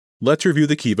Let's review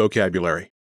the key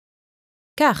vocabulary.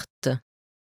 Carte,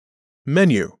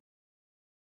 Menu,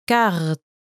 carte,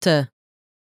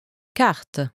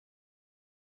 carte.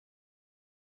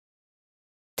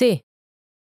 Thé,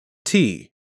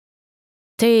 tea,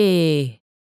 thé,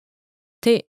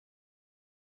 thé.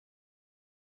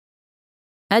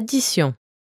 Addition,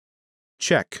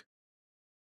 check,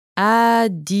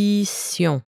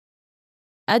 addition,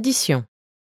 addition.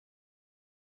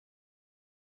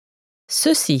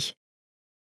 Ceci,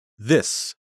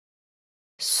 this,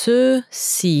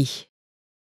 ceci,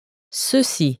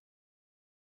 ceci.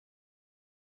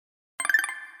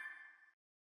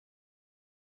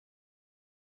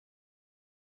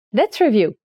 Let's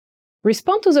review.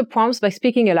 Respond to the prompts by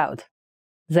speaking aloud.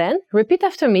 Then, repeat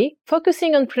after me,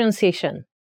 focusing on pronunciation.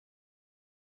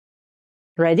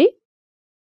 Ready?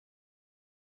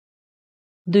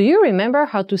 Do you remember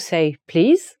how to say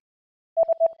please?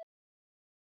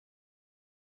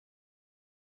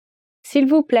 S'il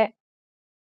vous plaît.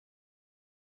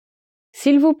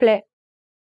 S'il vous plaît.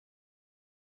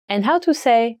 And how to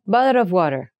say bottle of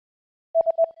water?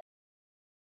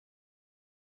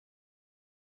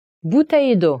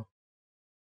 Bouteille d'eau.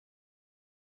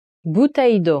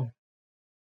 Bouteille d'eau.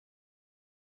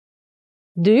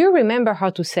 Do you remember how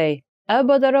to say a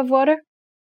bottle of water?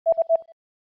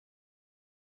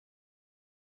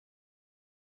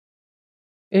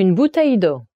 Une bouteille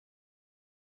d'eau.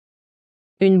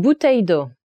 Une bouteille d'eau.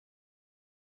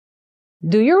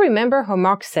 Do you remember how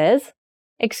Mark says,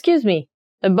 "Excuse me,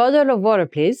 a bottle of water,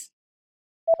 please"?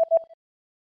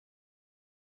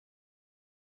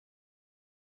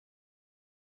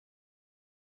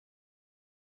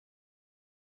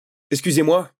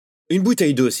 Excusez-moi, une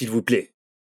bouteille d'eau, s'il vous plaît.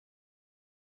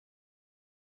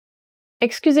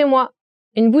 Excusez-moi,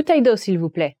 une bouteille d'eau, s'il vous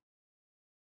plaît.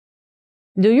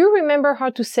 Do you remember how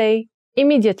to say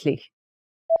immediately?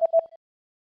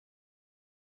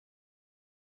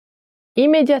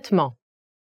 Immédiatement.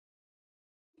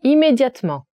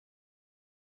 Immédiatement.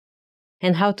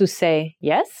 And how to say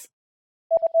yes?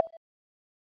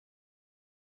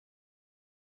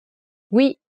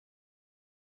 Oui.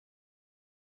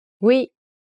 Oui.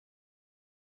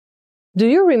 Do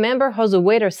you remember how the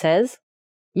waiter says,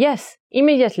 "Yes,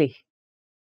 immediately"?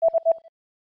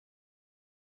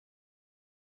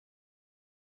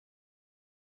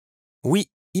 Oui,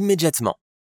 immédiatement.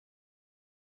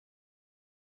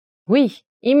 Oui,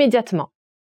 immédiatement.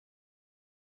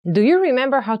 Do you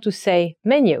remember how to say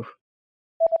menu?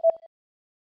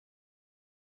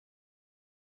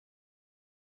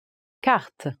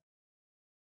 Carte.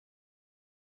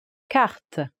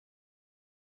 Carte.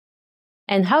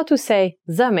 And how to say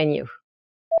the menu?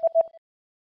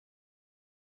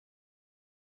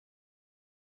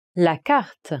 La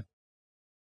carte.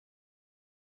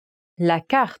 La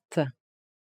carte.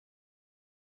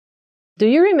 Do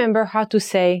you remember how to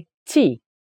say tea?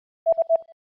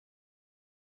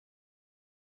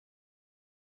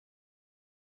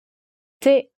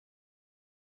 Thé.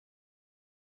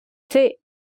 Thé.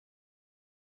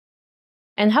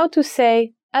 And how to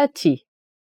say a tea?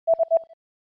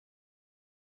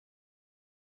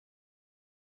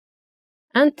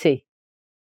 Un thé.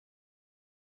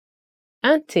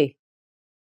 Un thé.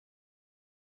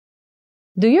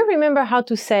 Do you remember how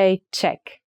to say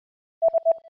check?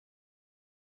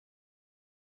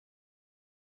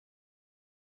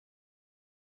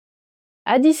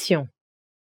 Addition.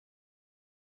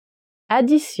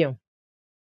 Addition.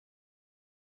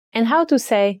 And how to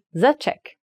say the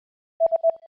check?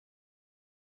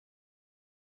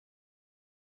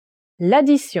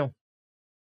 L'addition.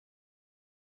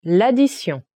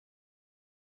 L'addition.